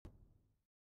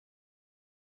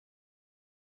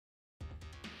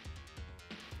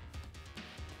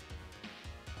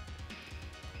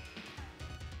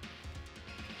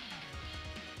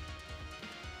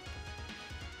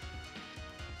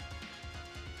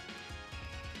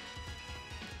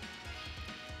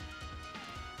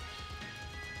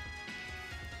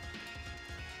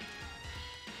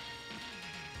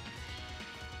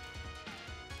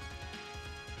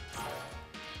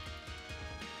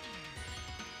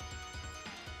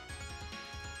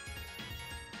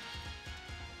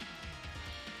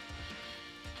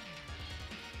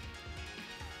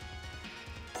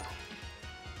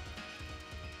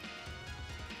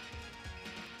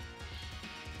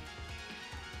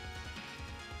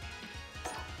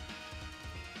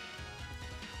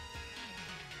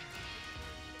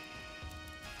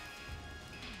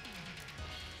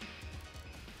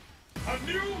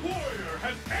new warrior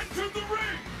has entered the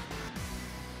ring!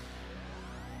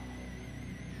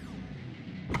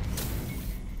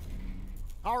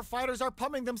 Our fighters are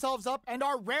pumping themselves up and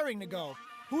are raring to go.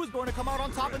 Who's going to come out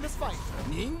on top in this fight?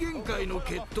 人間界の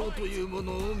決闘というも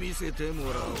のを見せて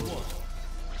もらおう。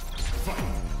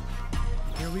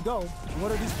Here we go.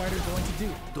 What are these fighters going to do?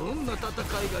 どんな戦い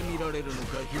が見られるの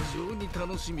か非常に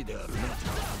楽しみであるな。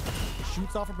He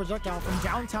shoots off a projectile from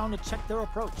downtown to check their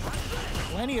approach.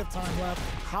 Plenty of time left.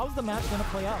 How's the match going to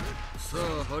play out? さ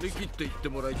あ張り切っていって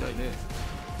もらいたいね。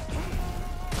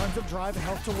Tons of drive and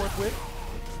health to work with.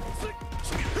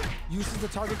 Uses the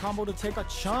target combo to take a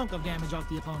chunk of damage off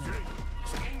the opponent.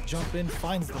 Jump in,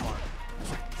 finds the mark.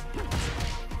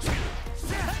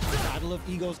 Battle of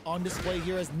egos on display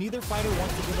here as neither fighter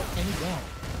wants to give up any ground.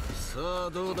 さあ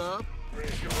どうだ?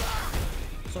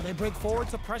 So they break forward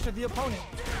to pressure the opponent.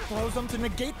 Throws them to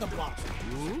negate the block.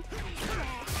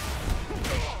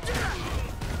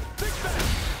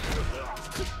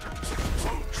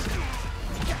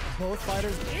 Both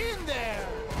fighters in there!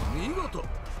 見事!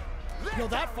 Yo,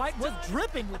 that fight was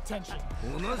dripping with tension.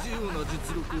 同じような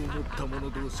実力を持った者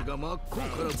同士が真っ向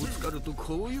からぶつかると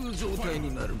こういう状態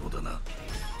になるのだな。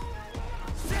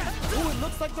Oh, it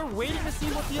looks like they're waiting to see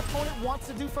what the opponent wants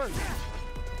to do first.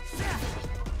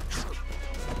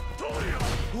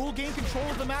 Who will gain control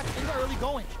of the match in the early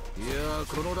going? いやー、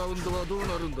このラウンドはどう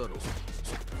なるんだろう。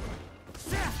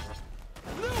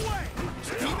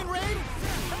Demon Raid?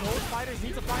 Both fighters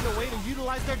need to find a way to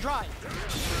utilize their drive.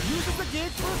 Uses the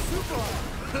gauge for a super arm.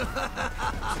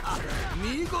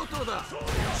 見事だ。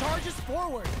 Charges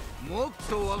forward. もっ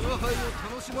と我が輩を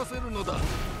楽しませるのだ。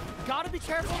 Gotta be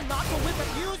careful not to whip it.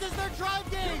 Uses their drive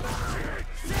gauge.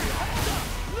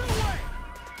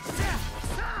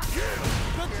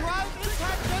 The drive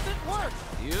impact doesn't work.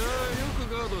 いやー、よ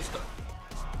くガードした。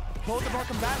 Both of our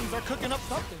combatants are cooking up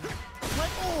something.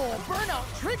 Like, oh, burnout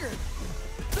triggered.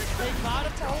 They got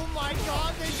it. Oh my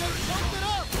god, they just fucked it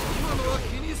up. 今のは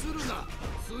気にするな。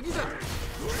次だ。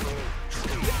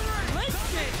 Late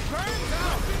stage burns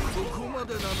out. ここま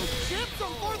でなの。 Chips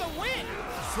them for the win.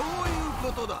 そう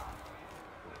いうことだ。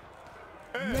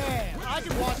 Man, I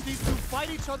could watch these two fight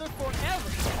each other forever.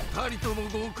 二人とも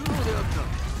ご苦労であった。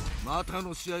また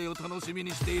の試合を楽しみ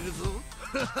にしているぞ。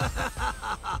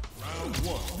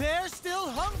They're still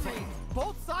hungry.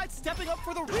 Both sides stepping up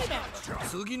for the rematch.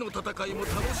 次の戦いも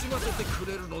楽しませてく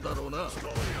れるのだろうな。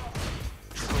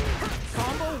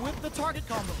 Combo with the target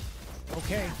combo.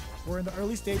 Okay, we're in the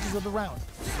early stages of the round.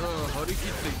 さあ張り切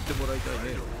っていってもらいたい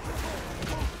ね。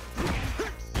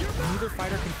 Neither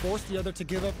fighter can force the other to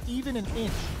give up even an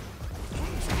inch.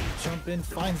 Jump in,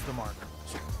 finds the mark.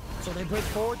 So they break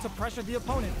forward to pressure the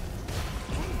opponent.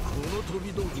 この飛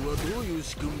び道具はどういう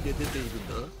仕組みで出ているん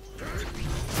だ?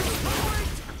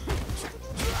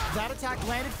 That attack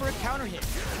landed for a counter hit.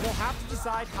 They'll have to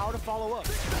decide how to follow up.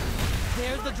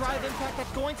 There's the drive impact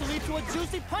that's going to lead to a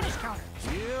juicy punish counter.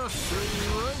 Yeah,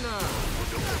 right now.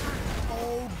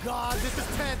 Oh god, this is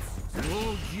tense.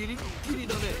 もうギリッギリ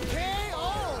だね。 KO!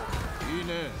 いい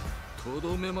ね。と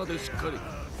どめまでしっかり。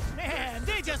 Man,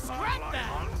 they just scrapped that!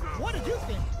 What did you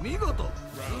think? 見事、素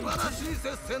晴らしい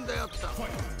接戦であった。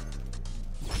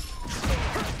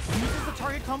 Uses the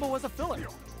target combo as a filler.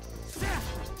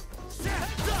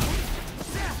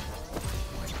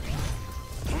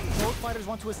 Both fighters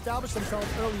want to establish themselves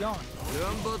early on.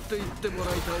 頑張っていっても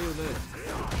らいたいよね。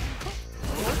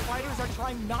 Both fighters are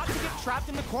trying not to get trapped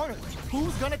in the corner.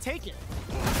 Who's gonna take it?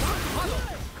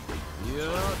 いや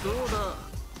ー、どうだ。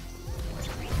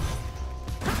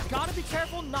 Gotta be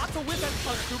careful not to whip a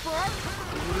super arm.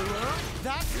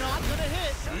 That's not gonna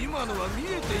hit. 今のは見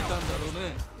えていたんだろう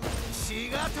ね。血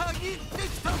がたぎってき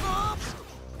たぞ。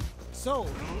 So,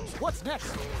 what's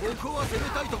next? ここは攻め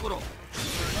たいところ。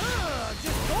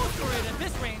 Just go for it at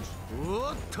this range.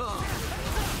 おっと。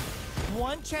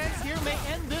 One chance here may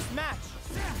end this match.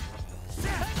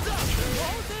 Closes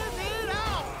it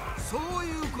out. そうい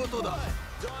うことだ。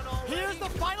 Here's the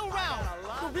final round.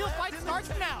 The real fight starts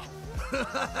now.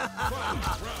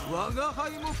 我が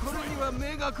輩もこれには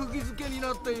目が釘付けに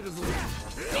なっているぞ。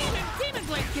 Demon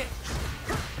blade kick.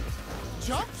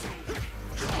 Jump.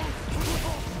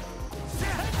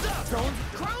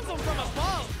 Crowns him from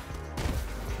above.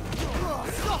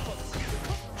 Scuffle.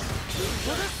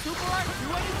 Will this super art do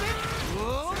anything?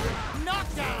 Whoa.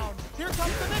 Knockdown. Here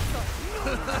comes the mix-up.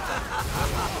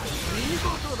 見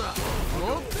事だ。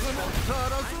もっともっと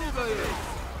争うがよい。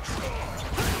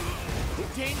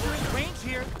 Dangerous range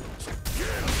here.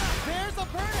 There's a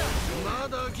burner. ま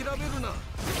だ諦めるな。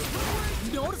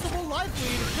 Noticeable life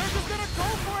lead. They're just gonna go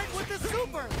for it with the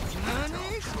super. 何?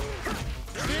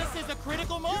 This is a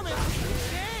critical moment.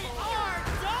 They are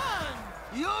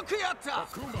よくやった。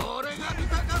俺が見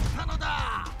たかったの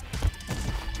だ。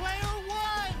 Player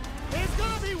 1 is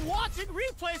gonna be watching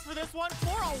replays for this one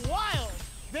for a while.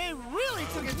 They really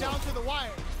took it down to the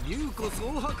wire. 優子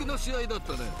総白の試合だっ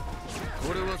たね。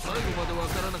これは最後までわ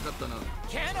からなかったな。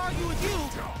 Can't argue with you.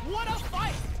 What a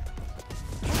fight!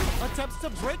 Attempts to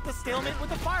break the stalemate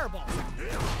with a fireball.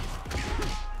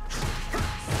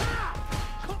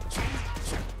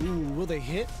 Ooh, will they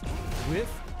hit, whiff,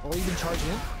 or even charge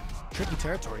in? Tricky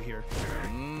territory here.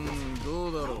 ど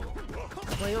うだろう。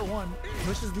 Player 1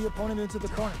 pushes the opponent into the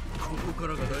corner. ここか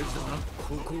らが大事だな。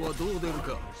ここはどう出る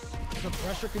か。 The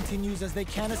pressure continues as they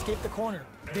can't escape the corner.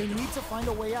 They need to find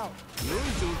a way out. 良い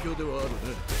状況ではあるね。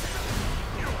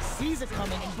 Sees it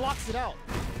coming and blocks it out.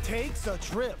 Takes a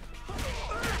trip.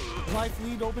 Life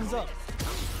lead opens up.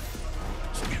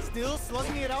 Still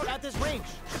slugging it out at this range.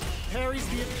 Parries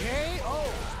the KO.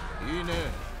 いいね。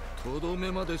とど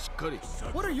めまでしっかり。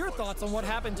 What are your thoughts on what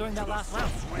happened during that last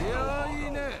round? いやーい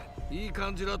いね。いい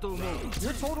感じだと思う。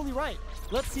 You're totally right.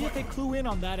 Let's see if they clue in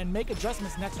on that and make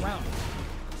adjustments next round.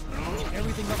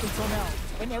 Everything up until now,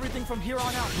 and everything from here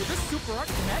on out. Will this super art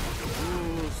connect?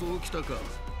 おお、そうきたか。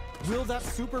 Will that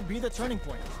super be the turning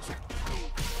point?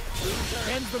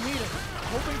 Ends the meeting,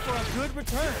 hoping for a good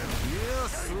return. いや、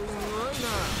すごいな。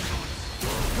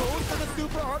 Goes for the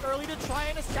super art early to try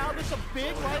and establish a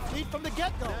big life lead from the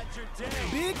get-go.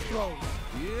 Big throws.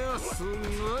 いや、す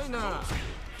ごいな。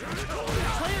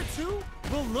 Player 2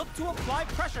 will look to apply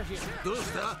pressure here. どうし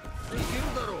た？いける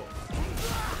だろう。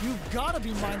 You've got to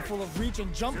be mindful of reach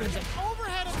and jump-ins and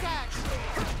overhead attacks.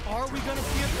 Are we going to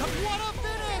see a what a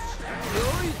finish?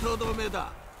 良いとどめ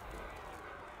だ。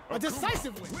 A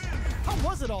decisive win. How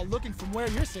was it all looking from where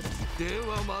you're sitting? で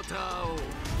はまた会おう。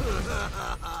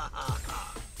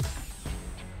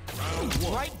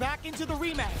 Right back into the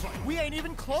rematch. We ain't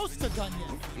even close to done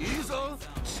yet. いいぞ。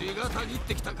血がたぎっ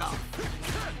てきたか。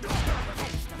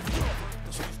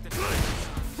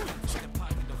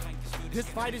 This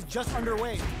fight is just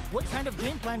underway. What kind of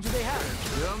game plan do they have?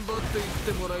 頑張っていっ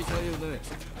てもらいたいよね。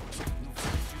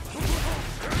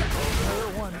 Player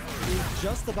 1 is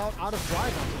just about out of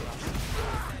drive on the rush.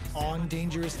 On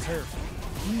dangerous turf.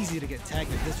 Easy to get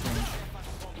tagged at this range.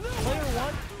 Player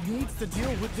 1 needs to deal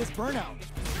with this burnout.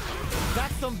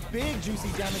 That's some big juicy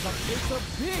damage on takes a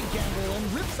big gamble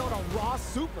and rips out a raw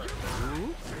super.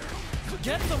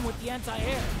 Gets them with the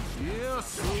anti-air. いや、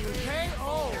すごい。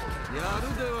 KO. や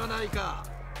るではないか。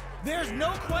 There's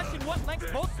no question what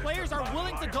lengths both players are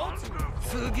willing to go to.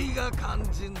 次が肝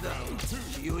心だ。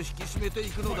気を引き締めてい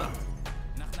くのだ。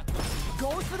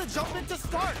 Goes for the jump in to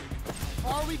start.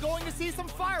 Are we going to see some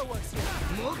fireworks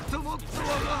here? もっともっと我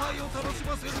が輩を楽し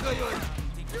ませるがよい。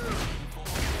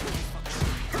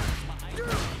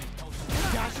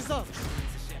 Dashes up.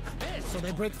 So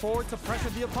they break forward to pressure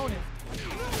the opponent.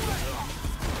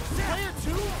 Player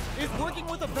 2 is working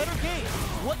with a better game.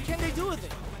 What can they do with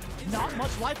it? Not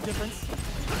much life difference.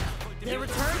 They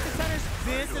return to centers.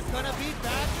 This is gonna be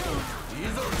bad news. い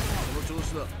いぞ。この調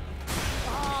子だ。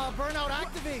 Ah, burnout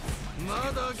activates.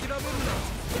 まだ諦めるな。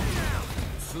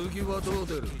次はどう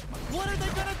出る？ What are they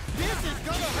gonna? This is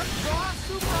gonna hurt. Draw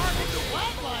super hard into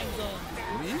flatline zone.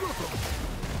 見事。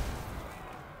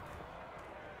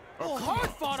 Oh, hard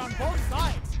fought on both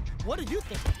sides. What do you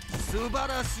think? 素晴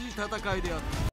らしい戦いであった。